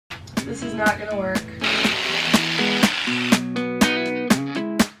This is not gonna work.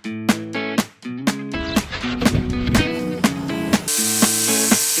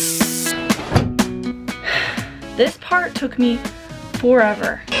 This part took me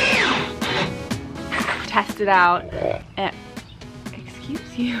forever. Test it out. And,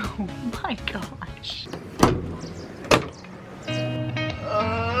 excuse you, oh my gosh.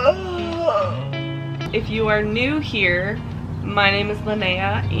 If you are new here, my name is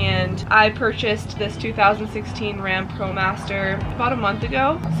Linnea and I purchased this 2016 Ram ProMaster about a month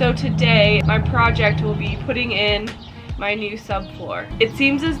ago. So today my project will be putting in my new subfloor. It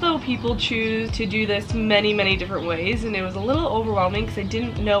seems as though people choose to do this many different ways, and it was a little overwhelming because I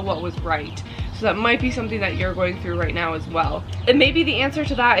didn't know what was right. So that might be something that you're going through right now as well. And maybe the answer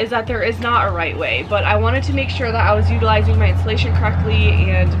to that is that there is not a right way, but I wanted to make sure that I was utilizing my insulation correctly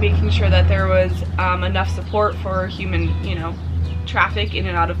and making sure that there was enough support for human, traffic in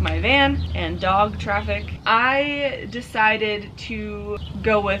and out of my van and dog traffic. I decided to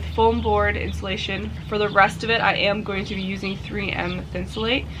go with foam board insulation. For the rest of it, I am going to be using 3M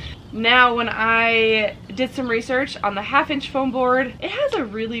Thinsulate. Now, when I did some research on the 1/2-inch foam board, it has a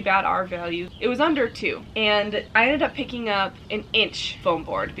really bad R value. It was under 2, and I ended up picking up an inch foam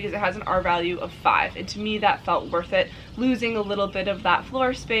board because it has an R value of 5, and to me that felt worth it, losing a little bit of that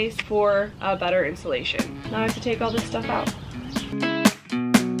floor space for a better insulation. Now I have to take all this stuff out.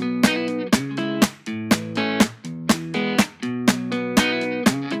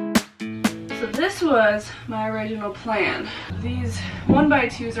 This was my original plan. These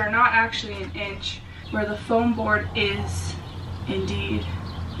 1x2s are not actually an inch, where the foam board is indeed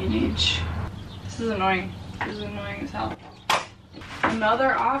an inch. This is annoying. This is annoying as hell.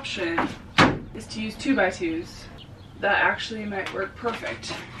 Another option is to use 2x2s. That actually might work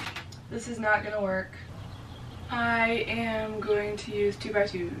perfect. This is not gonna work. I am going to use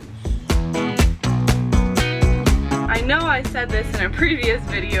 2x2s. I know I said this in a previous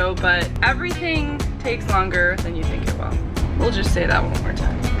video, but everything takes longer than you think it will. We'll just say that one more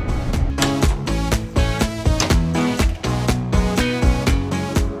time.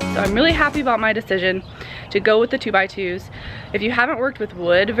 So I'm really happy about my decision to go with the 2x2s. If you haven't worked with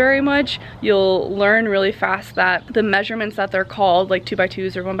wood very much, you'll learn really fast that the measurements that they're called, like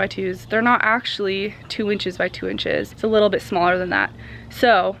 2x2s or 1x2s, they're not actually 2 inches by 2 inches. It's a little bit smaller than that.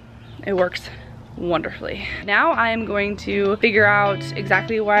 So it works wonderfully. Now I am going to figure out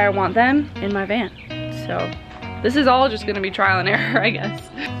exactly where I want them in my van. So this is all just gonna be trial and error, I guess.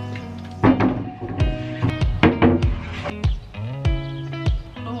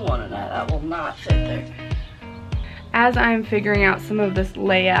 Oh, that will not fit there. As I'm figuring out some of this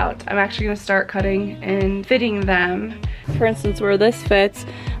layout, I'm actually gonna start cutting and fitting them. For instance, where this fits,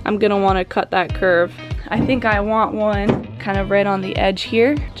 I'm gonna wanna cut that curve. I think I want one kind of right on the edge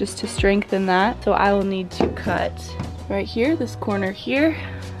here, just to strengthen that. So I will need to cut right here, this corner here,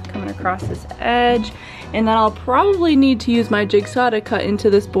 coming across this edge. And then I'll probably need to use my jigsaw to cut into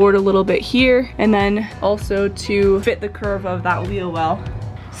this board a little bit here, and then also to fit the curve of that wheel well.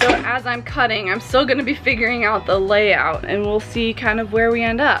 So as I'm cutting, I'm still gonna be figuring out the layout, and we'll see kind of where we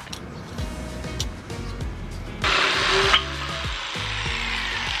end up.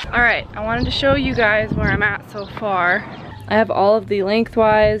 Alright, I wanted to show you guys where I'm at so far. I have all of the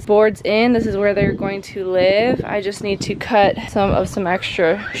lengthwise boards in. This is where they're going to live. I just need to cut some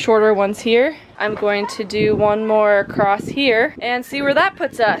extra shorter ones here. I'm going to do one more across here and see where that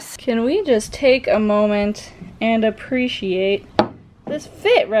puts us. Can we just take a moment and appreciate this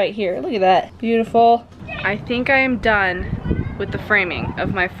fit right here? Look at that. Beautiful. I think I am done with the framing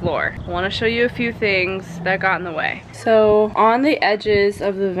of my floor. I want to show you a few things that got in the way. So on the edges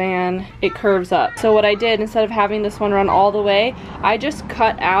of the van, it curves up. So what I did, instead of having this one run all the way, I just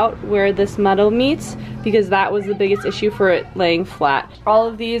cut out where this metal meets, because that was the biggest issue for it laying flat. All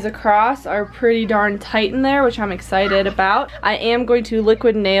of these across are pretty darn tight in there, which I'm excited about. I am going to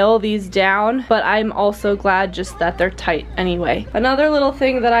liquid nail these down, but I'm also glad just that they're tight anyway. Another little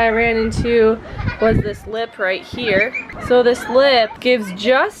thing that I ran into was this lip right here. So this lip gives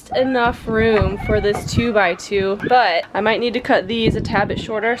just enough room for this 2x2, but I might need to cut these a tad bit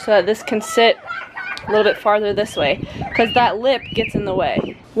shorter so that this can sit a little bit farther this way, because that lip gets in the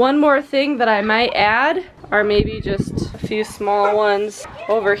way. One more thing that I might add are maybe just a few small ones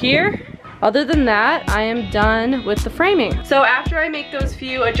over here. Other than that, I am done with the framing. So after I make those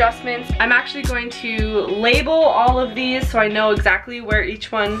few adjustments, I'm actually going to label all of these so I know exactly where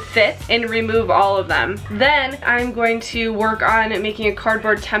each one fits and remove all of them. Then I'm going to work on making a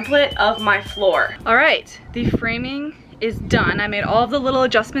cardboard template of my floor. All right, the framing is done. I made all of the little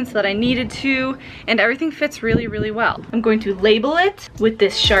adjustments that I needed to, and everything fits really, really well. I'm going to label it with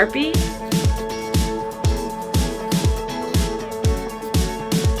this Sharpie.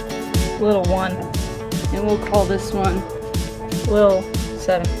 Little 1, and we'll call this one Little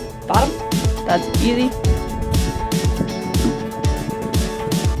 7. Bottom, that's easy.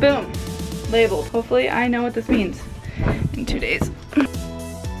 Boom, labeled. Hopefully I know what this means in 2 days.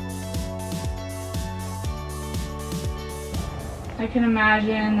 I can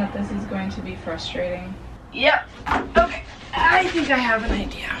imagine that this is going to be frustrating. Yep, okay, I think I have an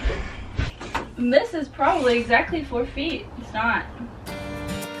idea. And this is probably exactly 4 feet, it's not.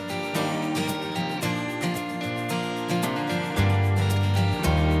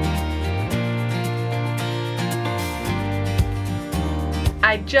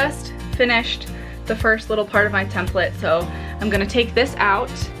 I just finished the first little part of my template, so I'm gonna take this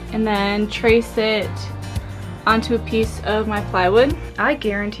out and then trace it onto a piece of my plywood. I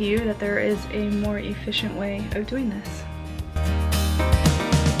guarantee you that there is a more efficient way of doing this.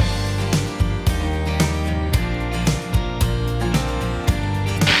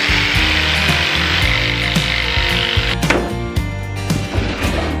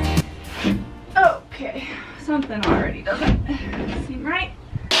 Okay, something already doesn't seem right.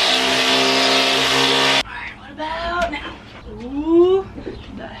 Alright, what about now? Ooh,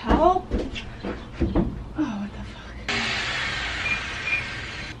 did that help?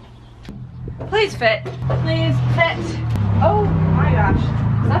 Please fit. Please fit. Oh my gosh.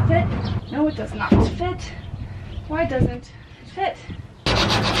 Does that fit? No, it does not fit. Why doesn't it fit?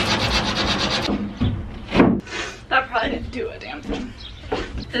 That probably didn't do a damn thing.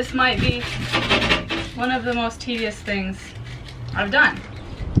 This might be one of the most tedious things I've done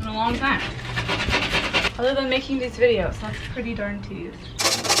in a long time. Other than making these videos, that's pretty darn tedious.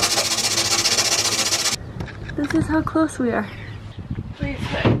 This is how close we are. Please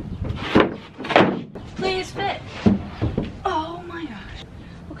fit. Please fit. Oh my gosh.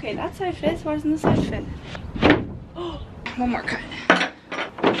 Okay, that side fits. Why doesn't this side fit? Oh, one more cut.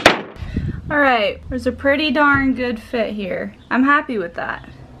 All right, there's a pretty darn good fit here. I'm happy with that.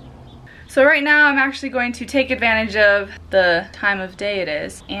 So right now I'm actually going to take advantage of the time of day it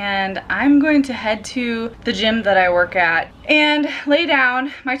is, and I'm going to head to the gym that I work at and lay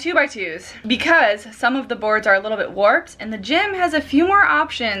down my 2x2s because some of the boards are a little bit warped and the gym has a few more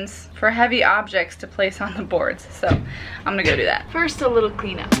options for heavy objects to place on the boards. So I'm gonna go do that. First, a little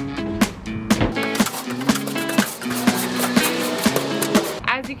cleanup.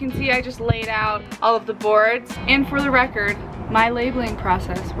 As you can see, I just laid out all of the boards, and for the record, my labeling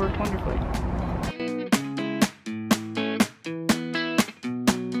process worked wonderfully.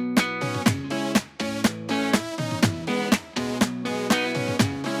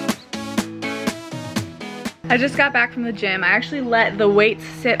 I just got back from the gym. I actually let the weights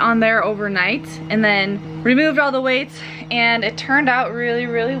sit on there overnight and then removed all the weights, and it turned out really,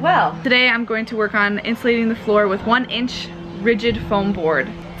 really well. Today I'm going to work on insulating the floor with 1-inch rigid foam board.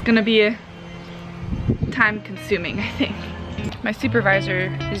 It's gonna be time consuming, I think. My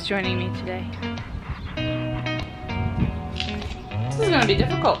supervisor is joining me today. This is gonna be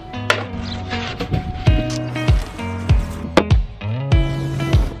difficult.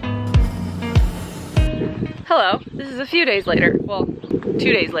 Hello, this is a few days later. Well, 2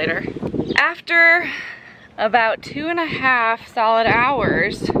 days later. After about 2.5 solid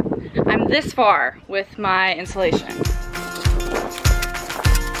hours, I'm this far with my installation.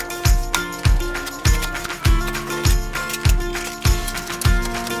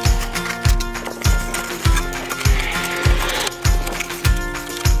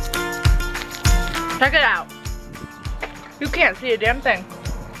 Check it out. You can't see a damn thing.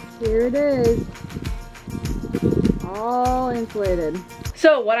 Here it is. All insulated.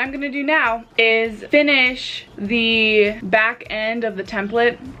 So what I'm gonna do now is finish the back end of the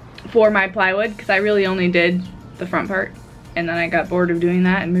template for my plywood, because I really only did the front part and then I got bored of doing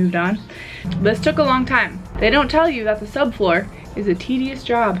that and moved on. This took a long time. They don't tell you that the subfloor is a tedious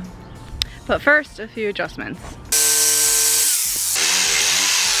job. But first, a few adjustments.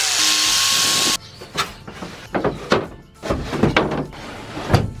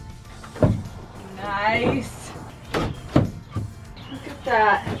 Nice. Look at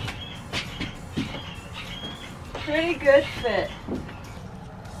that. Pretty good fit.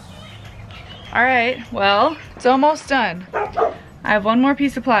 All right, well, it's almost done. I have one more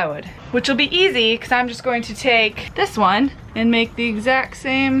piece of plywood, which will be easy because I'm just going to take this one and make the exact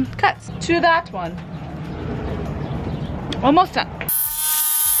same cuts to that one. Almost done.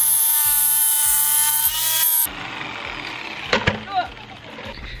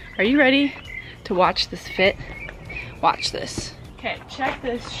 Are you ready to watch this fit? Watch this. Okay, check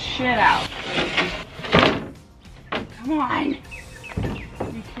this shit out. Come on. Are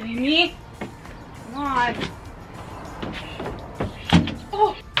you kidding me? Come on.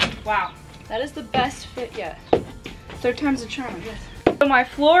 Oh, wow. That is the best fit yet. Third time's a charm, I guess. So my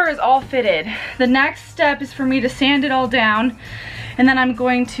floor is all fitted. The next step is for me to sand it all down, and then I'm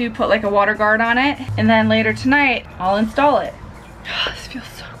going to put like a water guard on it, and then later tonight I'll install it. Oh, this feels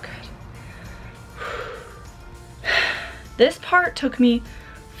so good. This part took me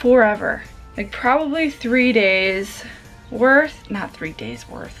forever. Like probably 3 days worth. Not 3 days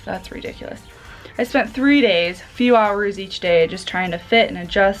worth, that's ridiculous. I spent 3 days, a few hours each day, just trying to fit and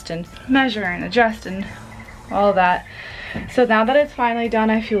adjust and measure and adjust and all that. So now that it's finally done,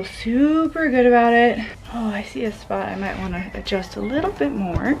 I feel super good about it. Oh, I see a spot I might want to adjust a little bit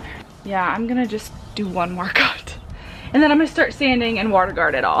more. Yeah, I'm gonna just do one more cut. And then I'm gonna start sanding and water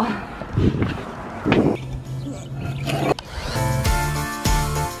guard it all.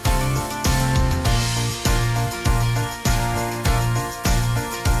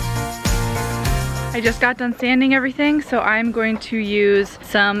 I just got done sanding everything, so I'm going to use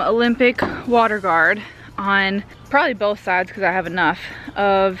some Olympic water guard on probably both sides because I have enough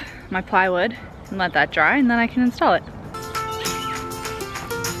of my plywood, and let that dry, and then I can install it.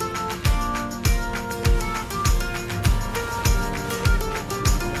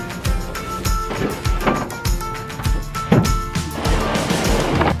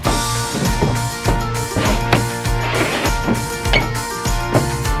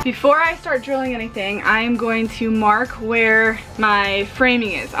 Before I start drilling anything, I am going to mark where my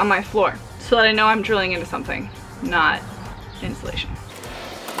framing is on my floor so that I know I'm drilling into something, not insulation.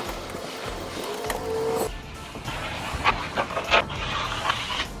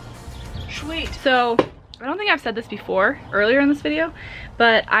 Sweet. So, I don't think I've said this before earlier in this video,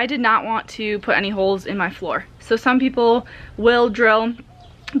 but I did not want to put any holes in my floor. So some people will drill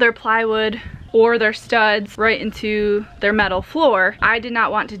their plywood or their studs right into their metal floor. I did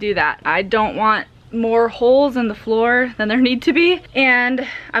not want to do that. I don't want more holes in the floor than there need to be, and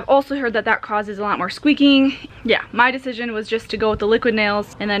I've also heard that that causes a lot more squeaking. Yeah, my decision was just to go with the liquid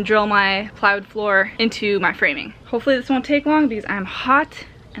nails and then drill my plywood floor into my framing. Hopefully this won't take long because I'm hot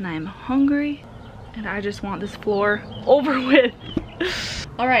and I'm hungry and I just want this floor over with.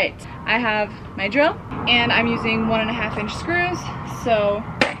 All right, I have my drill and I'm using 1.5 inch screws, so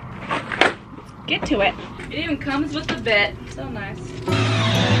get to it. It even comes with the bit. So nice.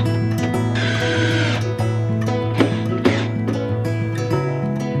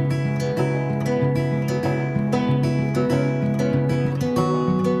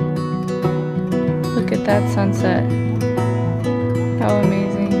 Look at that sunset. How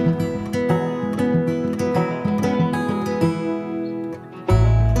amazing.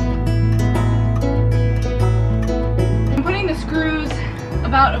 I'm putting the screws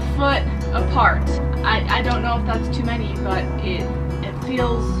about a foot apart. I don't know if that's too many, but it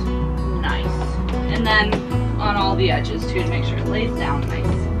feels nice. And then on all the edges too, to make sure it lays down nice.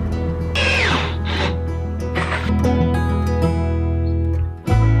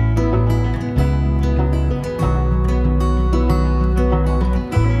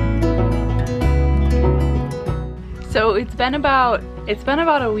 So it's been about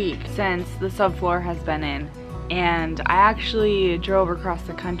a week since the subfloor has been in. And I actually drove across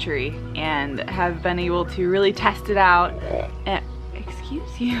the country and have been able to really test it out.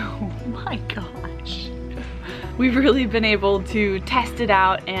 Excuse you, my gosh. We've really been able to test it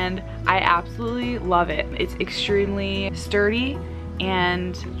out and I absolutely love it. It's extremely sturdy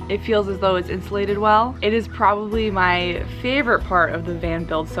and it feels as though it's insulated well. It is probably my favorite part of the van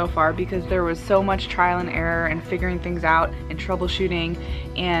build so far because there was so much trial and error and figuring things out and troubleshooting,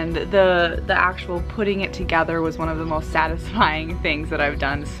 and the actual putting it together was one of the most satisfying things that I've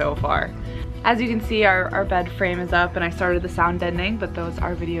done so far. As you can see, our bed frame is up and I started the sound deadening, but those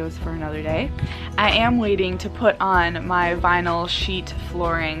are videos for another day. I am waiting to put on my vinyl sheet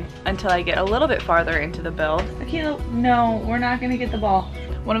flooring until I get a little bit farther into the build. Akela, no, we're not gonna get the ball.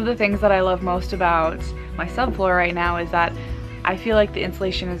 One of the things that I love most about my subfloor right now is that I feel like the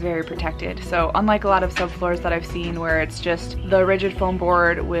insulation is very protected. So unlike a lot of subfloors that I've seen where it's just the rigid foam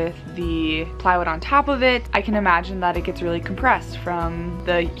board with the plywood on top of it, I can imagine that it gets really compressed from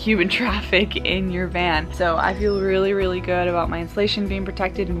the human traffic in your van. So I feel really, really good about my insulation being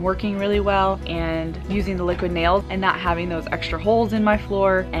protected and working really well, and using the liquid nails and not having those extra holes in my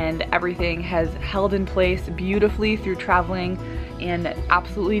floor, and everything has held in place beautifully through traveling and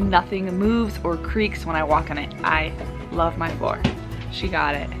absolutely nothing moves or creaks when I walk on it. I love my floor. She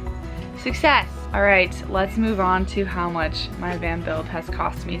got it. Success! All right, let's move on to how much my van build has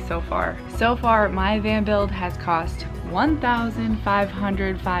cost me so far. So far, my van build has cost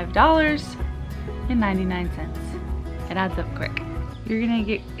 $1,505.99. It adds up quick. You're gonna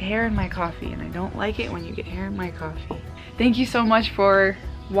get hair in my coffee, and I don't like it when you get hair in my coffee. Thank you so much for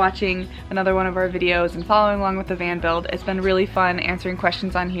watching another one of our videos and following along with the van build. It's been really fun answering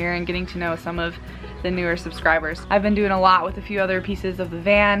questions on here and getting to know some of the newer subscribers. I've been doing a lot with a few other pieces of the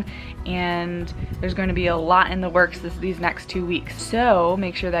van, and there's going to be a lot in the works these next 2 weeks. So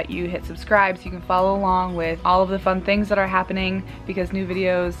make sure that you hit subscribe so you can follow along with all of the fun things that are happening, because new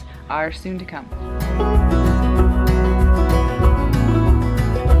videos are soon to come.